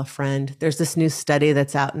can call a friend. There's this new study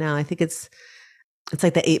that's out now. I think it's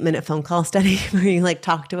like the 8-minute phone call study, where you like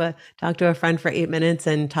talk to a friend for 8 minutes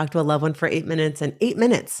and talk to a loved one for 8 minutes, and 8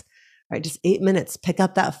 minutes. Right? Just 8 minutes, pick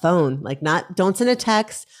up that phone. Like, don't send a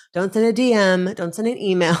text, don't send a DM, don't send an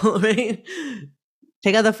email, right?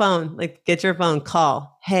 Pick up the phone, like get your phone,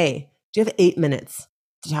 call. Hey, do you have 8 minutes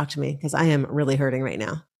to talk to me? Because I am really hurting right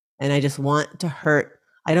now. And I just want to hurt.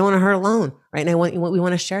 I don't want to hurt alone, right? And we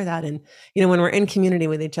want to share that. And, when we're in community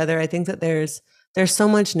with each other, I think that there's so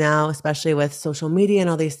much now, especially with social media and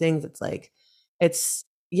all these things. It's like, it's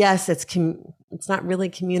not really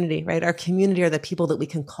community, right? Our community are the people that we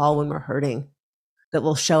can call when we're hurting, that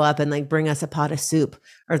will show up and like bring us a pot of soup,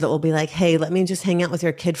 or that will be like, hey, let me just hang out with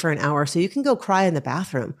your kid for an hour so you can go cry in the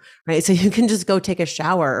bathroom, right? So you can just go take a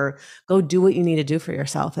shower or go do what you need to do for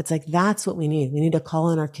yourself. It's like, that's what we need. We need to call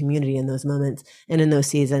on our community in those moments and in those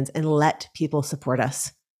seasons and let people support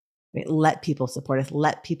us. Right? Let people support us,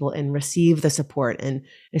 let people and receive the support. And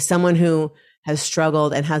as someone who has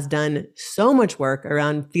struggled and has done so much work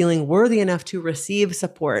around feeling worthy enough to receive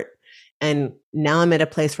support, and now I'm at a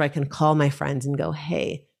place where I can call my friends and go,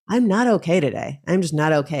 hey, I'm not okay today. I'm just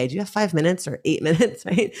not okay. Do you have 5 minutes or 8 minutes,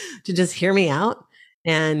 right? To just hear me out?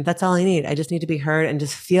 And that's all I need. I just need to be heard and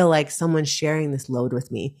just feel like someone's sharing this load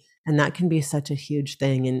with me. And that can be such a huge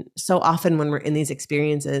thing. And so often when we're in these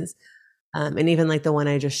experiences, and even like the one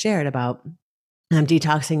I just shared about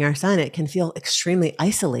detoxing our son, it can feel extremely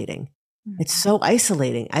isolating. Mm-hmm. It's so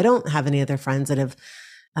isolating. I don't have any other friends that have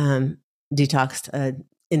detoxed an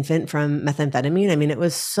infant from methamphetamine. I mean, it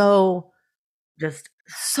was so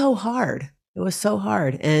hard. It was so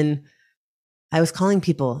hard. And I was calling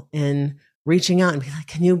people and reaching out and be like,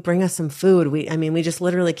 can you bring us some food? We just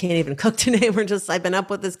literally can't even cook today. I've been up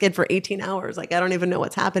with this kid for 18 hours. Like, I don't even know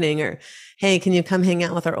what's happening. Or, hey, can you come hang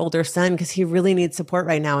out with our older son? Because he really needs support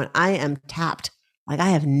right now. And I am tapped. Like, I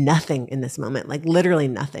have nothing in this moment, like literally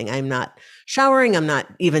nothing. I'm not showering. I'm not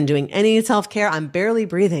even doing any self-care. I'm barely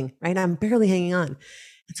breathing, right? I'm barely hanging on.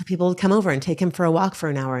 And so people would come over and take him for a walk for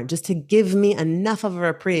an hour and just to give me enough of a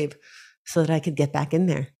reprieve so that I could get back in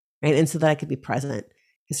there, right? And so that I could be present.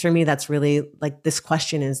 Because for me, that's really like, this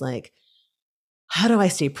question is like, how do I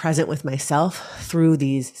stay present with myself through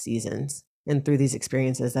these seasons and through these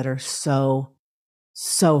experiences that are so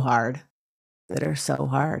hard,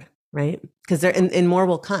 right? Because and more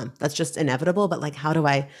will come. That's just inevitable. But like, how do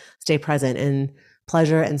I stay present in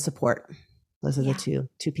pleasure and support? Those are the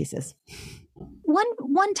two pieces.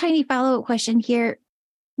 One tiny follow-up question here,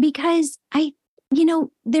 because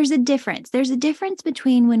there's a difference. There's a difference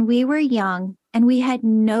between when we were young and we had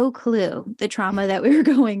no clue the trauma that we were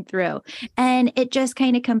going through, and it just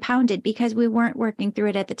kind of compounded because we weren't working through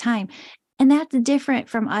it at the time. And that's different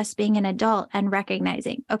from us being an adult and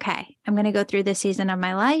recognizing, okay, I'm going to go through this season of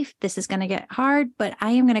my life. This is going to get hard, but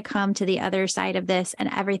I am going to come to the other side of this and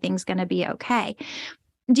everything's going to be okay.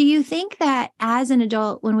 Do you think that as an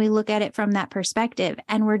adult, when we look at it from that perspective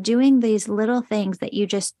and we're doing these little things that you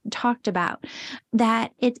just talked about,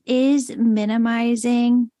 that it is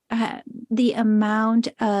minimizing the amount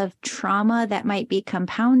of trauma that might be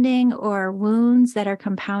compounding or wounds that are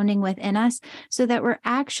compounding within us, so that we're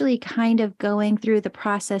actually kind of going through the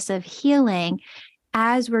process of healing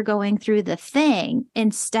as we're going through the thing,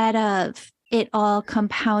 instead of it all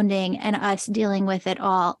compounding and us dealing with it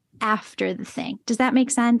all after the thing? Does that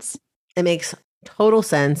make sense? It makes total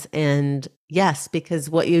sense. And yes, because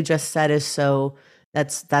what you just said is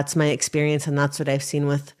that's my experience. And that's what I've seen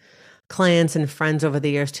with clients and friends over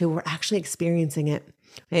the years too. We're actually experiencing it.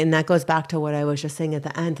 Right? And that goes back to what I was just saying at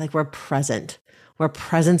the end. Like, we're present. We're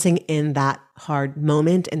presencing in that hard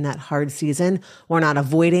moment, in that hard season. We're not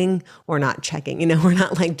avoiding, we're not checking, we're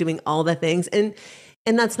not like doing all the things. And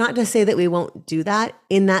that's not to say that we won't do that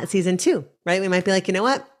in that season too, right? We might be like, you know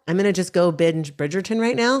what? I'm going to just go binge Bridgerton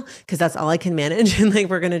right now because that's all I can manage. And like,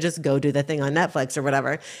 we're going to just go do the thing on Netflix or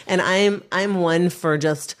whatever. And I'm one for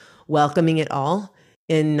just welcoming it all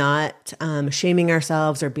and not shaming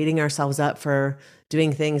ourselves or beating ourselves up for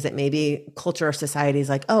doing things that maybe culture or society is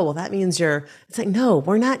like, oh, well, that means it's like, no,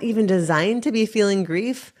 we're not even designed to be feeling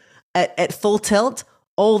grief at full tilt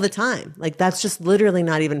all the time. Like, that's just literally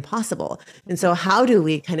not even possible. And so how do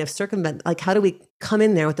we kind of circumvent, like, how do we come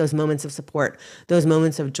in there with those moments of support, those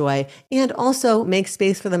moments of joy, and also make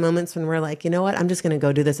space for the moments when we're like, you know what, I'm just going to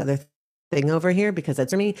go do this other thing over here because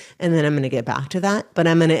that's for me. And then I'm going to get back to that, but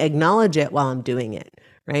I'm going to acknowledge it while I'm doing it.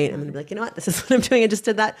 Right. I'm going to be like, you know what, this is what I'm doing. I just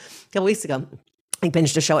did that a couple weeks ago. I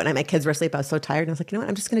binged a show at night. My kids were asleep. I was so tired. And I was like, you know what,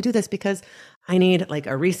 I'm just going to do this because I need like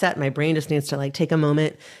a reset. My brain just needs to like take a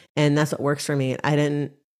moment. And that's what works for me. I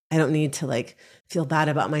don't need to like feel bad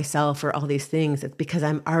about myself or all these things. It's because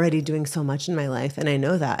I'm already doing so much in my life. And I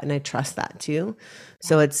know that, and I trust that too.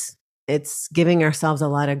 So it's giving ourselves a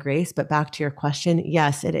lot of grace. But back to your question,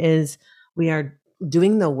 yes, it is. We are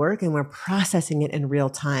doing the work and we're processing it in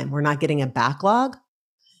real time. We're not getting a backlog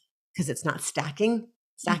because it's not stacking.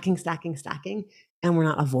 And we're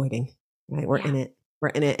not avoiding, right? We're in it.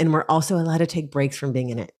 And we're also allowed to take breaks from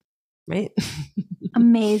being in it, right?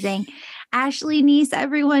 Amazing. Ashley Neese,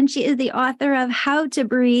 everyone. She is the author of How to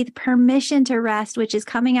Breathe, Permission to Rest, which is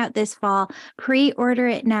coming out this fall. Pre-order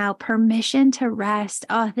it now. Permission to Rest.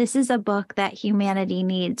 Oh, this is a book that humanity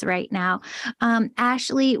needs right now.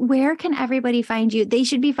 Ashley, where can everybody find you? They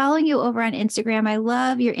should be following you over on Instagram. I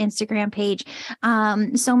love your Instagram page.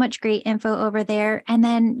 So much great info over there. And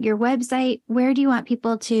then your website, where do you want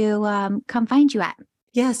people to come find you at?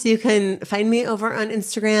 Yes, you can find me over on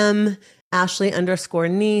Instagram,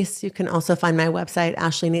 Ashley_Neese. You can also find my website,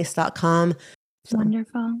 ashleyneese.com.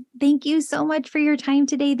 Wonderful. Thank you so much for your time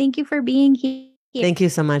today. Thank you for being here. Thank you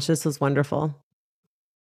so much. This was wonderful.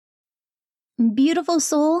 Beautiful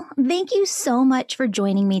soul. Thank you so much for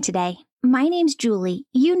joining me today. My name's Julie.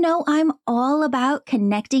 You know I'm all about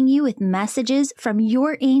connecting you with messages from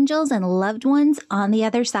your angels and loved ones on the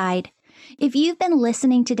other side. If you've been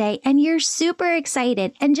listening today and you're super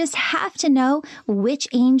excited and just have to know which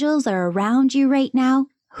angels are around you right now,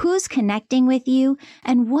 who's connecting with you,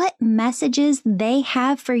 and what messages they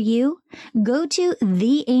have for you, go to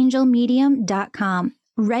theangelmedium.com.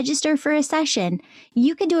 Register for a session.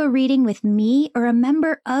 You can do a reading with me or a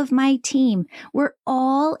member of my team. We're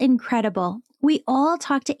all incredible. We all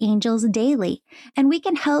talk to angels daily, and we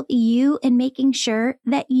can help you in making sure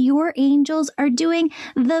that your angels are doing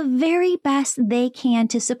the very best they can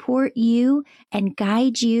to support you and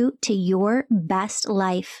guide you to your best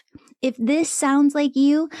life. If this sounds like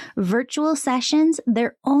you, virtual sessions,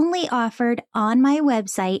 they're only offered on my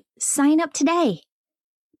website. Sign up today.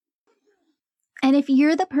 And if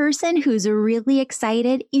you're the person who's really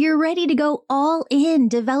excited, you're ready to go all in,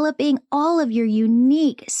 developing all of your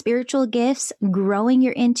unique spiritual gifts, growing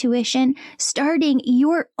your intuition, starting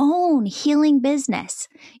your own healing business,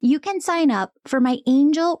 you can sign up for my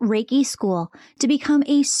Angel Reiki School to become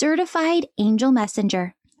a certified angel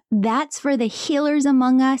messenger. That's for the healers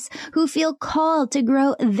among us who feel called to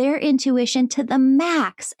grow their intuition to the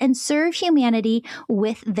max and serve humanity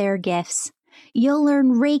with their gifts. You'll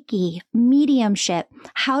learn Reiki, mediumship,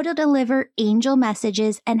 how to deliver angel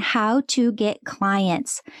messages, and how to get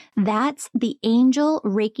clients. That's the Angel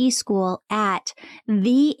Reiki School at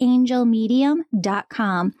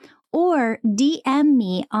theangelmedium.com, or DM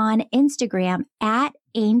me on Instagram at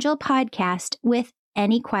Angel Podcast with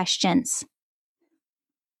any questions.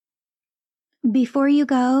 Before you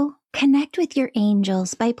go, connect with your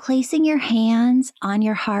angels by placing your hands on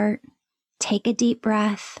your heart. Take a deep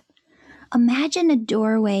breath. Imagine a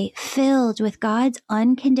doorway filled with God's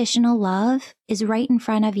unconditional love is right in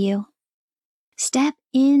front of you. Step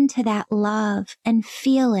into that love and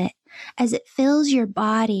feel it as it fills your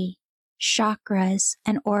body, chakras,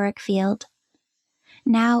 and auric field.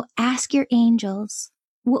 Now ask your angels,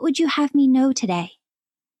 what would you have me know today?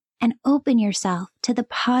 And open yourself to the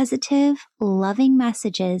positive, loving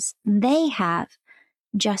messages they have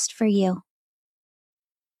just for you.